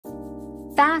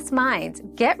Fast minds,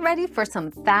 get ready for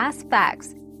some fast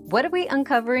facts. What are we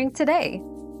uncovering today?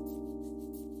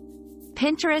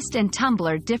 Pinterest and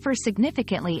Tumblr differ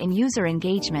significantly in user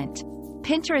engagement.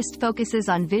 Pinterest focuses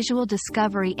on visual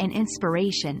discovery and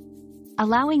inspiration,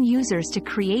 allowing users to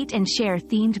create and share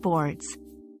themed boards.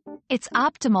 It's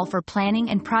optimal for planning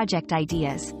and project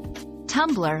ideas.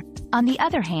 Tumblr, on the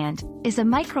other hand, is a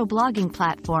microblogging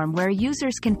platform where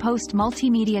users can post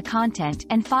multimedia content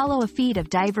and follow a feed of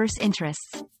diverse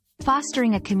interests,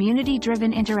 fostering a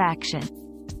community-driven interaction.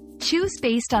 Choose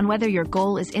based on whether your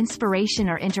goal is inspiration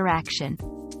or interaction.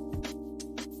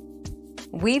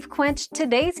 We've quenched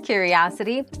today's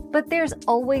curiosity, but there's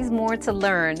always more to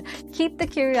learn. Keep the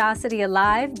curiosity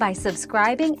alive by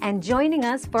subscribing and joining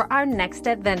us for our next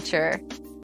adventure.